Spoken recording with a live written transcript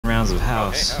sounds of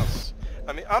house. Oh, hey, house.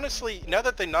 I mean, honestly, now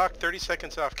that they knocked 30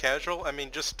 seconds off casual, I mean,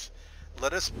 just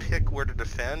let us pick where to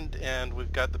defend, and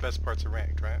we've got the best parts of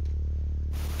ranked, right?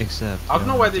 Except I don't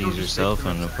know why they use don't your just cell take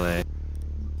them phone to play.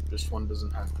 This one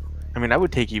doesn't have. I mean, I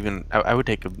would take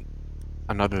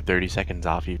another 30 seconds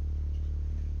off you.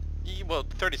 Well,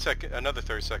 another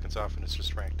 30 seconds off, and it's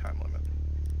just ranked time limit.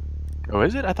 Oh,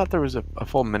 is it? I thought there was a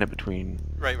full minute between.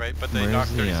 Right, but they Where's knocked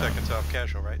 30 the, seconds off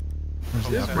casual, right? Where's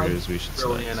the This might operators be we should a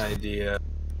brilliant select? idea.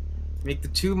 Make the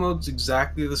two modes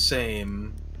exactly the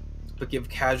same, but give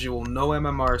casual no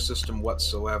MMR system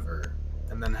whatsoever,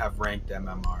 and then have ranked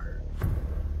MMR.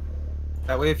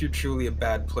 That way, if you're truly a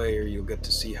bad player, you'll get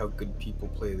to see how good people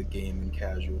play the game in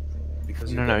casual,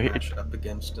 because you'll get matched up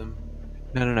against them.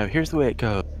 No. Here's the way it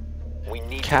goes. We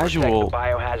need Casual, to protect the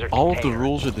biohazard all of the container.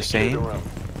 rules are the Secure same, room.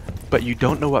 but you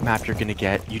don't know what map you're gonna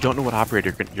get. You don't know what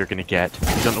operator you're gonna get.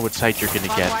 You don't know what site you're gonna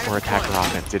get, or attack or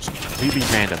offense. It's completely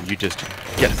random. You just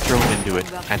get thrown into it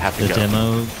and have to The go.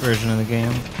 demo version of the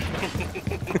game?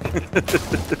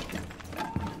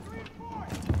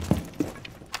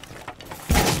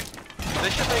 They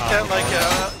should make that like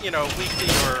a, you know, weekly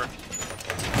or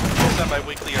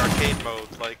semi-weekly arcade mode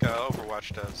like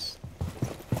Overwatch does.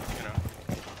 You know.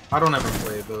 I don't ever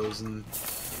play those, and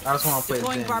I just want to play the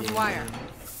Deploying damn barbed game. wire.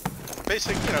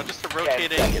 Basic, you know, just a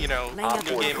rotating, you know, new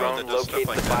game mode that does stuff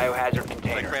like the that. biohazard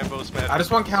container. Like Rambo's Mad. I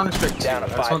just want Counter-Strike 2. Down I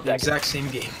to just 5 want the seconds. exact same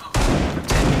game for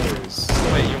 10 years.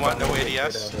 Wait, you want no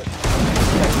ADS? Protect the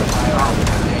biohazard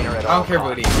container at I all don't care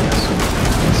about costs.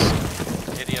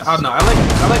 ADS. ADS. Oh no, I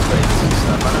like the ADS and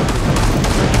stuff. I don't really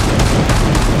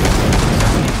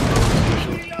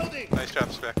Nice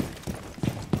job, Spec.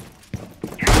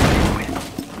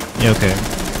 Yeah, okay.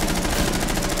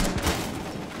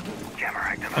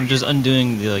 I'm just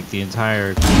undoing the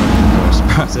entire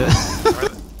process.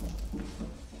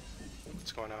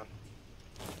 What's going on?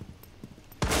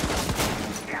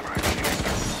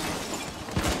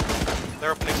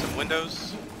 They're opening some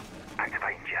windows.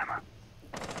 Activating jammer.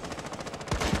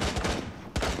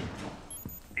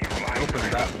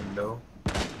 open that window.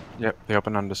 Yep, they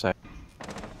open on the side.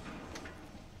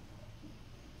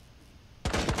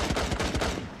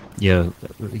 Yo,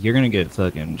 you're gonna get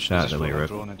fucking shot that way, right?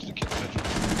 Into the kid's bedroom.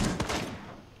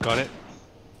 Got it.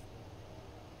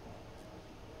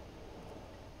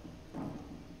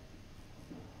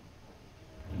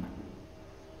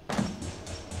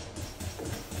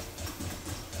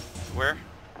 Where?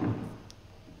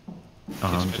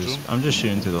 Oh, I'm just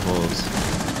shooting through the holes.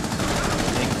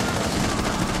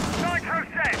 Nitro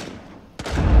set.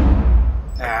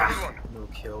 Ah, no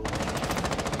kill.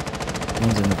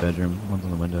 One's in the bedroom, one's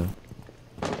in the window.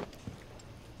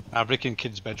 Averick in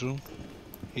kid's bedroom.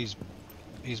 He's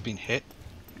been hit.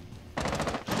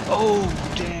 Oh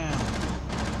damn!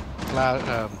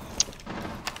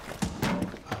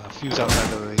 Fuse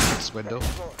outside of the kid's window.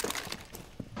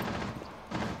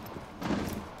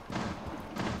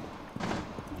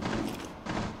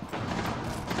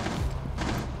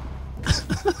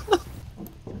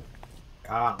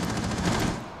 Ah.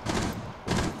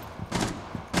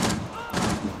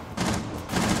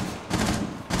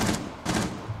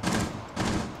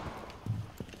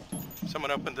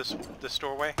 Someone opened this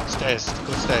doorway. Stairs,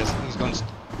 go stairs. He's gone.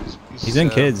 He's in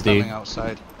kids, dude. standing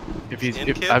outside. Kids?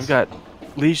 I've got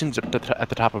lesions at the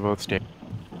top of both stairs.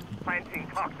 Planting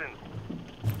toxins.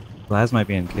 Blaz might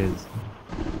be in kids.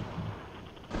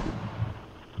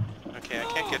 Okay, I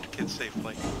can't get to kids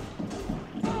safely.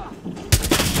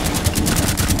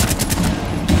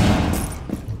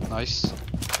 Nice.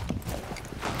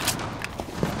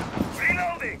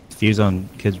 Reloading. Fuse on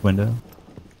kids' window.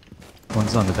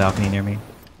 One's on the balcony near me.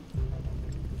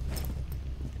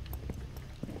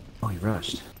 Oh, he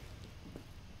rushed.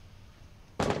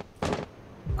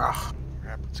 Ah.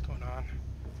 Crap, what's going on?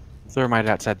 Thermite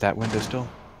outside that window still.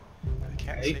 I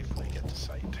can't Hey. safely get to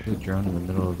site. There's a drone in the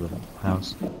middle of the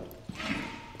house. On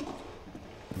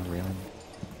the railing.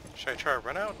 Should I try a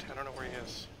run out? I don't know where he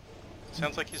is.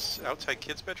 Sounds like he's outside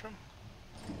kid's bedroom.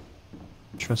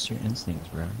 Trust your instincts,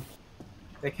 bro.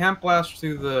 They can't blast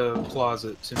through the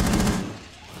closet to me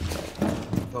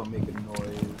without making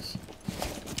noise.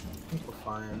 I think we're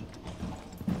fine.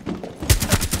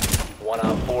 1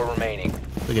 on 4 remaining.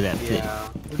 Look at that fit. Yeah.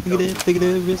 Look at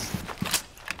that wrist.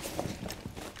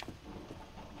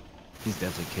 He's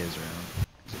definitely kids around.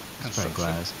 It's probably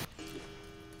glass.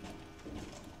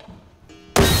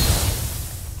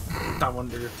 I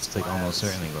wonder if It's like almost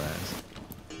certainly glass.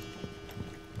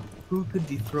 Who could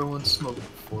be throwing smoke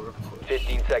for a push?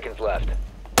 15 seconds left.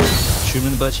 Shoot him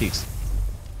in the butt cheeks.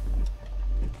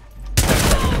 10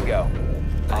 seconds to go.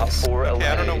 Op 4 Okay,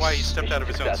 I don't know eliminated. why he stepped out of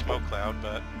his own Successful. smoke cloud,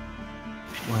 but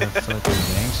What a fucking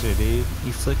gangster, dude.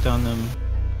 You flicked on them.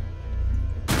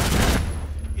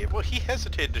 Yeah, well, he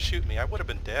hesitated to shoot me. I would have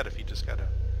been dead if he just got a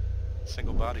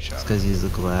single body shot. It's because he's a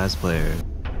glass player.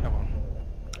 Oh, well.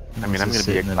 I mean, I'm Just gonna be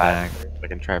sit a in the class. back. I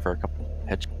can try for a couple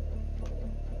headshots.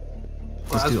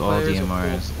 Let's Glass do all players are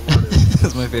DMRs. full of water.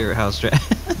 That's my favorite house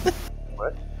strat.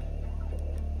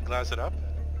 Glass it up.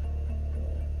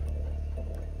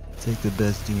 Take the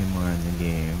best DMR in the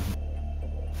game.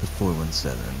 The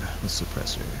 417 with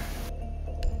suppressor.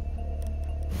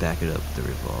 Back it up with the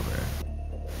revolver.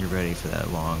 You're ready for that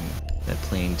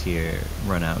plain tier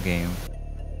run out game.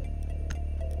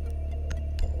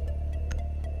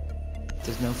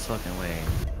 There's no fucking way.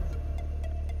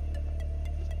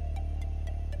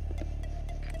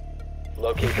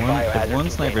 Locate If the one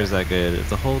biohazard sniper is that good, if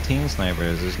the whole team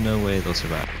snipers, there's no way they'll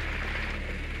survive.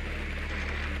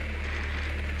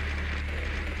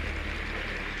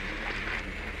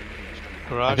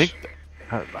 Garage. I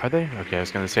think. Are they? Okay, I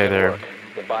was gonna say they're.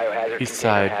 The biohazard East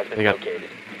container side, has been they got- located.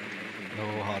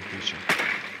 No hard breaching.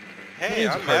 Hey,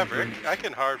 It's I'm hard Maverick. breach. I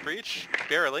can hard breach.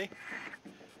 Barely.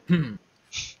 Hmm.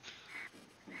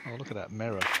 Oh, look at that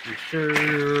mirror. You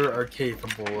sure are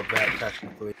capable of that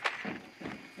technically.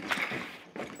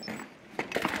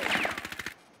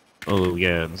 Oh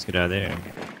yeah, let's get out of there.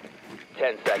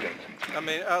 10 seconds. I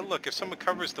mean, look, if someone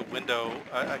covers the window,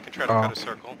 I can try to Oh. cut a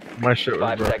circle. My shit was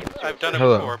 5 broke. seconds. I've done it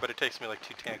Hello. before, but it takes me like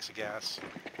 2 tanks of gas.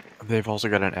 They've also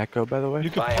got an echo, by the way. You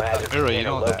could pop Biohazard that mirror, you container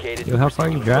know that. located. Yo, how far are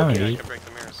you driving, Yeah, I dude? can break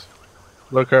the mirrors.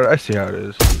 Look, I see how it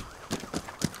is.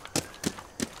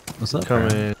 What's up, Come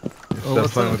bro? in. Oh, Stop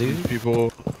what's playing up, with dude?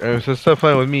 people. And so stop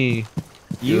playing with me.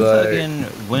 You like- fucking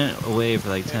went away for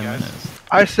like 10 guys. minutes.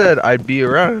 I said I'd be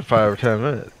around in 5 or 10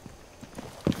 minutes.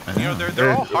 I You know,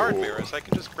 they're all hard There's- mirrors. I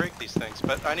can just break these things,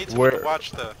 but I need someone to Where-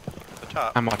 watch the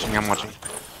top. I'm watching. I'm watching.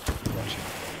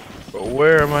 But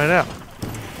where am I now?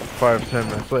 5 10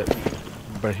 minutes later.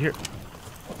 But here.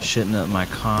 Shitting up my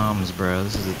comms, bro.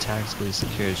 This is a tactically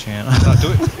secure channel. No,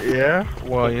 do it. Yeah?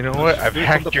 Well, you know what? I've Do it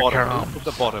from hacked the your bottom. com. From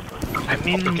the bottom. I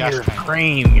mean the gas your tank.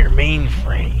 frame, your main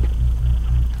frame.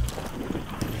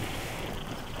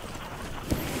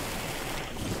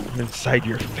 I'm inside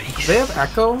your Do face. they have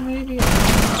echo maybe?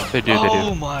 They do. They Oh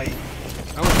do. my!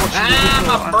 I was watching Ah, the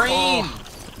my video. brain!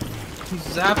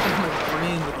 He's zapping my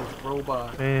brain with his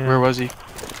robot. Man. Where was he?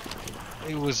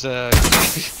 It was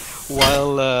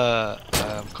while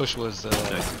Kush was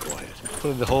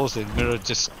putting the holes in, Mirror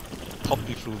just popped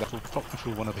me through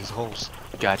one of his holes.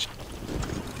 Gotcha.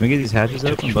 Can we get these hatches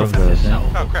open? Both of those,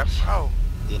 yeah? Oh crap! Oh.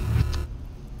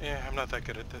 Yeah, I'm not that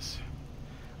good at this.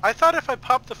 I thought if I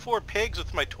popped the 4 pigs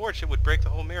with my torch, it would break the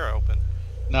whole mirror open.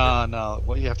 No.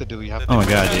 What you have to do, you have to Oh my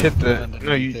god, dude. Hit the.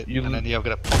 underneath No, it, you. and then you have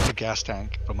got to pop the gas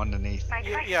tank from underneath.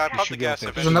 Yeah, I popped the should be able gas. to-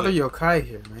 There's eventually. another yokai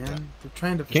here, man. They're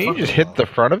trying to. Can you fuck just us hit all. the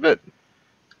front of it?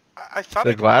 I thought The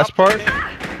I could glass pop the part?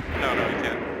 pig. No, you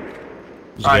can't.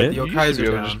 Is Alright, it? the You used yokais to be are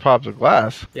able to down. just pop the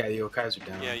glass. Yeah, the yokais are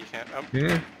down. Yeah, you can't.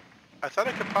 Yeah. I thought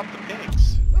I could pop the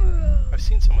pigs. I've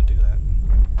seen someone do that.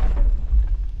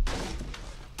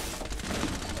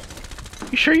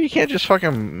 You sure you can't just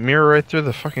fucking mirror right through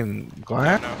the fucking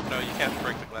glass? No, you can't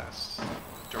break the glass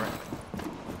directly.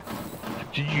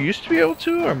 Did you used to be able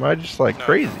to, or am I just like No.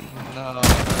 crazy? No. You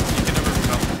can never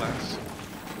melt the glass.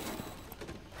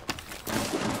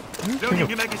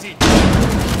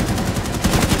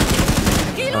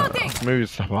 Maybe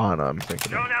it's Havana I'm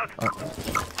thinking of. Drone out.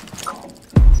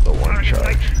 The one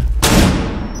charge.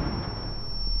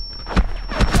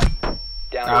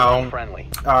 Down to Ow. one friendly.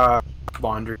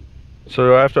 Laundry. So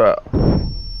do I have to?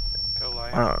 Go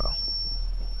I lion. don't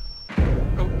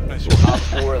know. Oh, nice. Op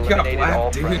 4 eliminated whacked,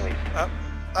 all dude. friendlies.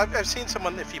 I've seen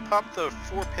someone, if you pop the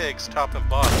 4 pigs top and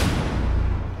bottom,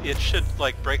 it should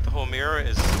like break the whole mirror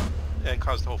and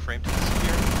cause the whole frame to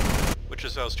disappear, which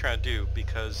is what I was trying to do,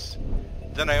 because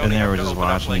then I only they have were to just open up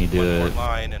watching like you do one more it.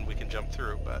 line and we can jump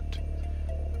through, but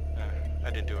I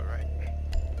didn't do it right.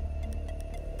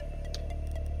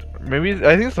 Maybe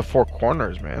I think it's the 4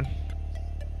 corners, man.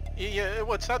 Yeah,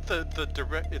 well, it's not the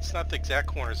direct, it's not the exact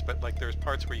corners, but like there's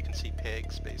parts where you can see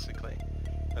pigs basically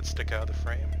that stick out of the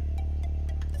frame.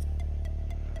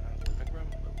 Living room?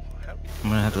 How do we do I'm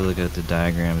gonna have to that? look at the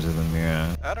diagrams of the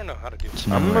mirror I don't know how to do to it.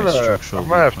 know I'm where gonna- structural I'm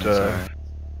gonna have viewpoints to- are.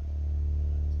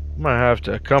 I might have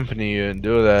to accompany you and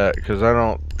do that because I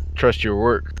don't trust your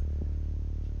work.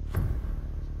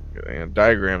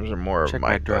 Diagrams are more Check of my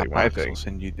my Dropbox. thing. I'll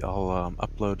send you. I'll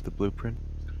upload the blueprint.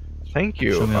 Thank Show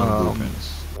you. me all the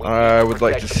blueprints. I would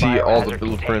like to Protect the see all the biohazard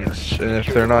blueprints, container. and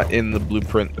if they're not in the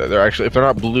blueprint, they're actually if they're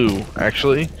not blue,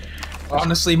 actually,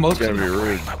 Honestly, it's most gonna of, be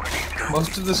rude.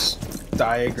 most of the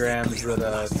diagrams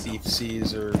that Thief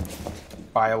sees are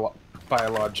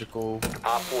biological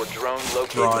Op 4 drone located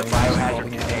the drawings biohazard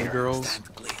involving anime container. girls.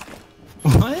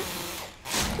 What?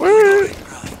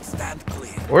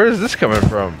 Where is this coming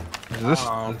from?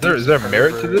 Is there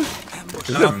merit to this?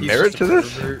 Is there He's merit just to a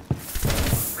this? pervert.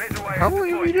 How long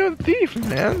have you known Thief,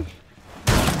 man?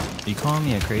 You calling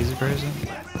me a crazy person?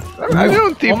 I've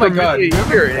known Thief Oh my for God, many you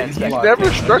ever years, been and he's blocked? never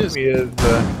Yeah, struck it is. me as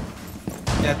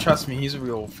Yeah, trust me, he's a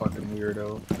real fucking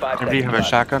weirdo. 5 Anybody seconds have a left.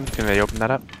 shotgun? Can they open that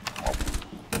up?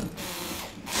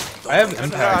 I have No,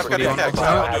 impact. I've What got do you want impact. to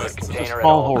I'll know? do it. Biohazard container at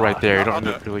Small all hole right costs. there. You I'll don't do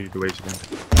it. really need to waste it.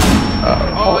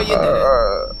 Oh, you did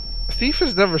it. Thief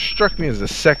has never struck me as a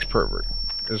sex pervert,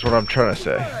 is what I'm trying to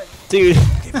say. Dude.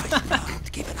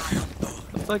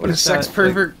 Would a sex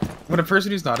pervert? Would a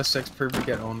person who's not a sex pervert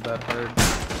get owned that hard?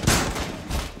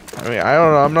 I mean, I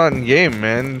don't know. I'm not in game,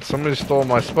 man. Somebody stole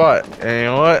my spot, and you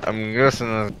know what? I'm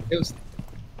guessing It was.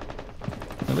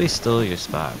 Nobody stole your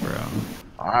spot, bro.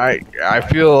 I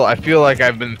feel like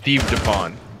I've been thieved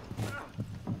upon.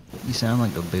 You sound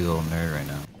like a big old nerd right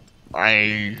now.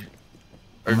 I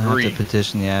I'm gonna have agree. to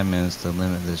petition the admins to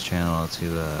limit this channel to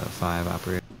 5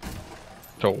 operators.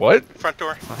 To what? Front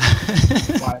door.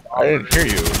 I didn't hear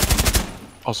you.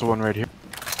 Also one right here.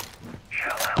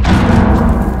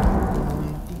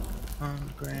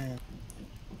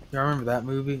 Y'all remember that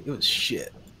movie? It was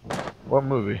shit. What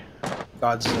movie?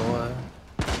 Godzilla.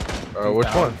 Which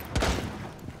one?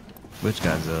 Which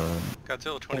Godzilla?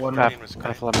 Godzilla one 2014 was Got a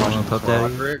great. flood One motion. with Pup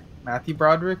Daddy? Broderick. Matthew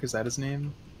Broderick. Is that his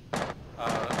name? And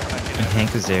 1990. Hank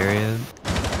Azaria?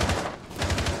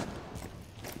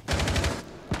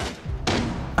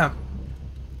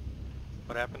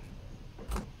 What happened?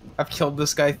 I've killed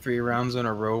this guy 3 rounds in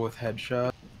a row with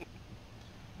headshot.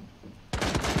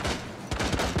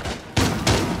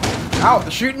 Ow!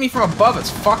 They're shooting me from above. It's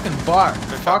fucking Buck.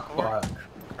 They're Fuck top floor? Buck.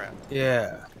 Crap.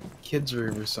 Yeah. Kids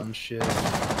room or some shit.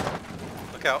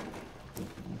 Look out.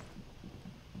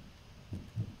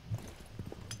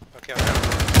 Okay, I'm out.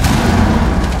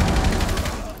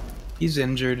 He's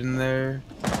injured in there.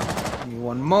 Give me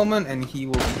one moment and he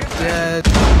will be dead.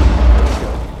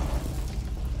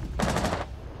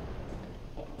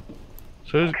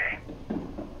 So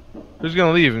who's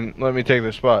gonna leave and let me take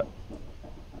their spot?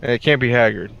 Hey, it can't be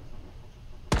Haggard.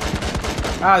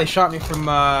 Ah, they shot me from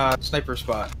sniper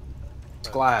spot. It's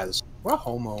Glaz. What a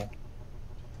homo.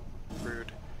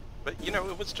 Rude. But you know,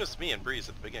 it was just me and Breeze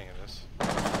at the beginning of this.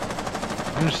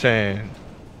 I'm just saying.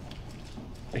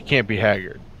 It can't be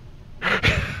Haggard. Will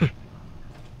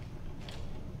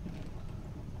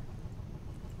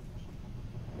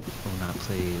not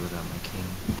play without my king.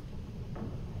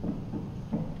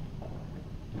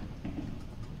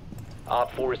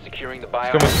 Op 4 is securing the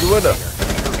Coming biohazard through window. container.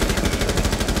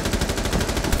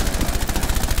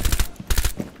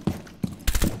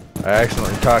 I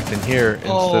accidentally talked in here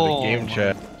instead of game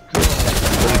chat.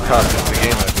 Really cost us the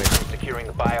game, I think. Securing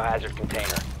the biohazard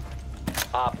container.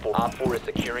 Op 4 is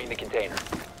securing the container.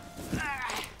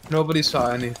 Nobody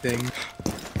saw anything.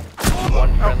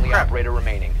 One friendly crap. operator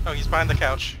remaining. Oh, he's behind the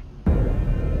couch.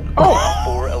 Op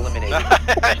 4 eliminated.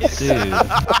 Nice. Dude.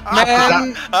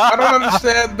 Man, I don't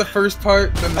understand the first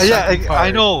part, then the second part.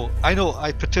 I know.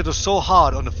 I potatoed so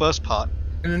hard on the first part.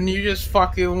 And then you just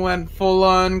fucking went full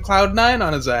on Cloud9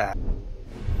 on his ass.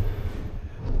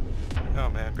 Oh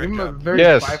man, great You're a job. very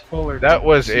Yes, bipolar that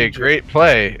was a procedure. great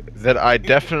play that I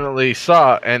definitely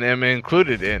saw and am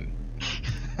included in.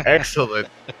 Excellent.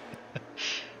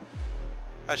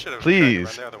 I should have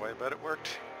Please. tried to run the other way, but it worked.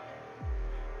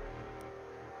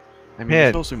 I mean, Man,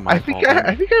 it's also my I think fault.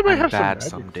 I think I might I'm have some bad magic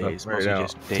some stuff days. right Mostly now.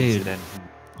 just days Dude. it in.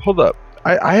 Hold up.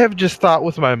 I have just thought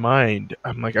with my mind.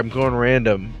 I'm going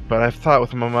random, but I've thought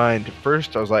with my mind.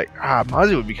 First, I was like,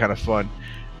 Mozzie would be kind of fun,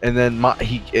 and then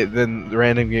then the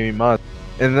random gave me Mozzie,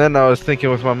 and then I was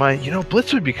thinking with my mind,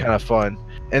 Blitz would be kind of fun,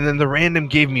 and then the random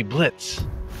gave me Blitz.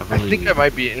 I think I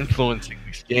might be influencing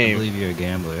this I game. believe you're a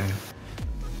gambler.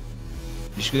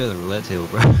 You should go to the roulette table,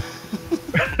 bro.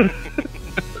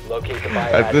 Locate the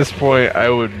biohazard. At this point,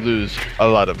 I would lose a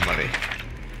lot of money.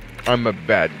 I'm a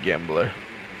bad gambler.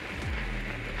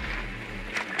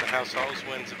 The house always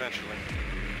wins eventually.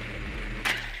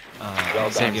 Well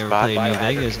Have done. you ever Spot played New biohazard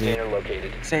Vegas, dude? container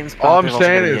located. Same spot. All I'm there's also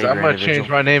saying gonna be is a I'm gonna individual. change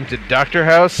my name to Dr.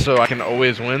 House so I can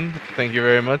always win. Thank you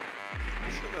very much.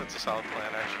 That's a solid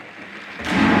plan, actually.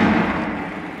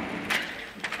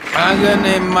 I'm gonna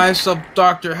name myself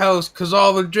Dr. House because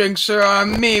all the drinks are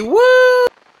on me. Woo!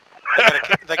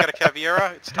 They got a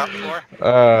Caviera. It's top floor.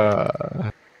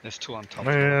 There's 2 on top.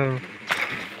 Man,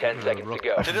 10 seconds to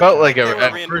go. I Did it felt look like they were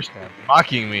at first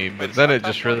mocking me, but then it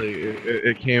just really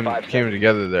it came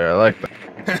together there. I like that.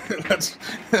 That's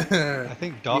I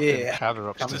think Doc Yeah. and Cav are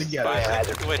up Coming to together.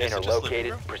 Biohazard Wait, is container it just living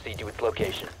located. room? Proceed to its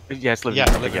location. Yeah, it's living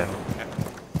Yeah, room living again. room.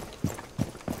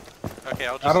 Okay,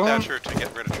 I'll I just don't- dash her to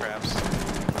get rid of traps.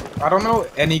 I don't know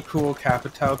any cool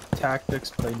Capitao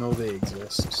tactics, but I know they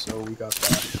exist, so we got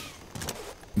that.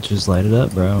 Just light it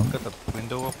up, bro. Got the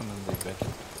window open and they vent.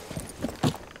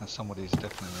 And somebody's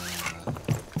definitely around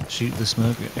there. Shoot the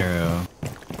smoke arrow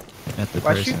at the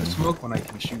Why person. shoot the smoke when I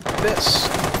can shoot this?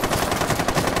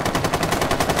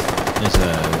 There's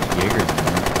a Jaeger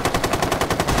there.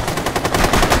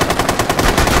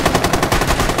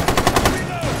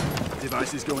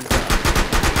 Device is going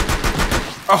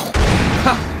Oh!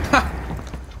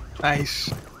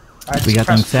 Nice. I We just got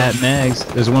them pressed fat mags.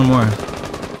 There's one more.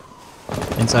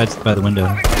 Inside by the window.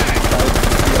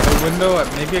 the other window.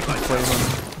 Maybe I can flame him.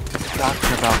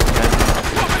 Talking about that.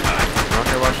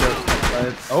 Okay, watch out.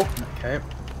 Oh, okay.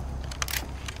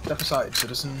 Step aside,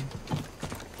 citizen.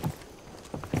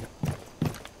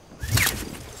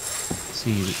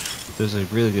 See, there's a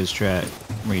really good strat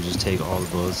where you just take all the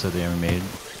bullets that they ever made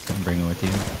and bring them with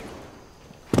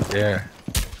you. Yeah.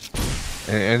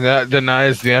 And that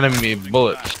denies the enemy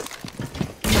bullets.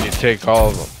 When you take all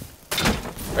of them.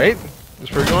 Right?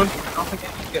 That's where you're going? I don't think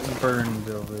I'm getting burned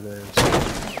over there.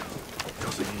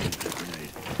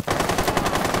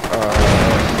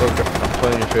 Look, I'm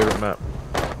playing your favorite map.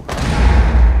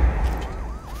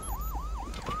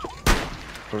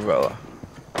 Favela.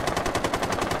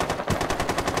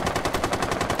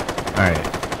 Alright.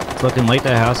 Fucking light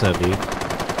that house up, dude.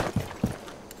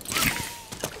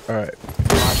 Alright.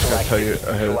 I'll tell you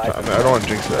ahead of time. I don't want to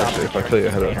jinx it actually. If I tell you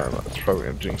ahead of time, it's probably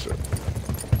going to jinx it.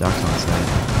 Doc's on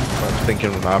side. I'm thinking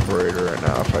of an operator right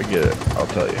now. If I get it, I'll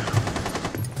tell you.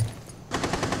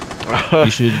 You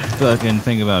should fucking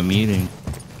think about muting.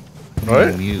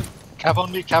 What? Mute. Cav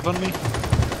on me, Cav on me.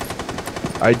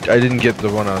 I didn't get the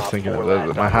one I was thinking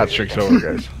of. My hot streak's over,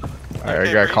 guys. Alright,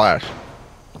 I got clash.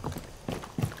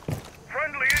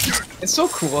 friendly injured. It's so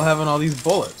cool having all these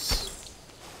bullets.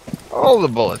 All the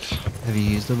bullets. Have you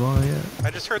used the ball yet? I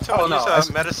just heard someone no, use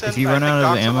I- medicine. If you I run think out of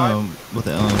Doc's ammo alive. with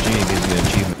the LMG, it gives you an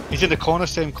achievement. He's in the corner,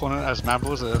 same corner as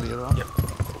Mambos earlier on.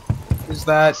 Is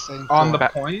that Same on the corner.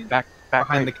 point? Back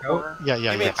Behind right the coat? corner. Yeah,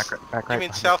 yeah, You yeah. mean, Back you right.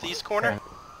 mean southeast corner?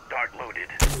 Dart loaded.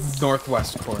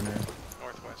 Northwest corner.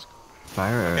 Northwest.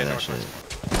 Fire arrow Okay, that northwest.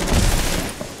 shit.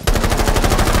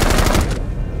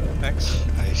 Thanks.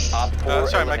 Nice. Op 4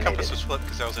 Sorry, my eliminated. compass was flipped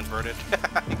because I was inverted.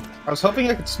 I was hoping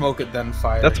I could smoke it then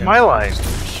fire. That's him. my line.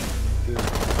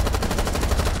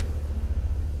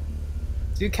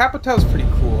 Dude, Capitao's pretty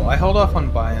cool. I held off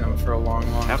on buying him for a long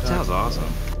Capitao's time.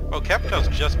 awesome. Well, Capito's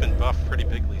just been buffed pretty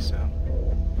bigly, so.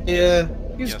 Yeah,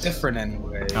 he's Yes. different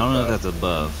anyway. I don't know if but- that's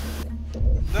above.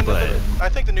 Then But- I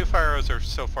think the new fire arrows are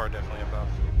so far definitely above.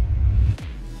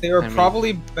 They were I mean-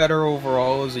 probably better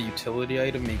overall as a utility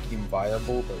item, making him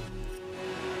viable, but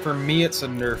for me it's a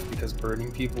nerf because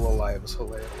burning people alive is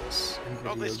hilarious. in Oh,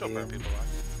 they video still burn games. people alive.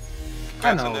 I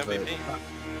Congrats on know, the but MVP.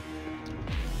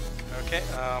 Okay,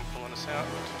 pulling us out.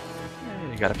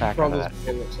 You got a pack for all out of those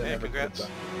that. bullets I Hey, never congrats. put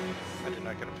down. I did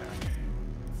not get a pack.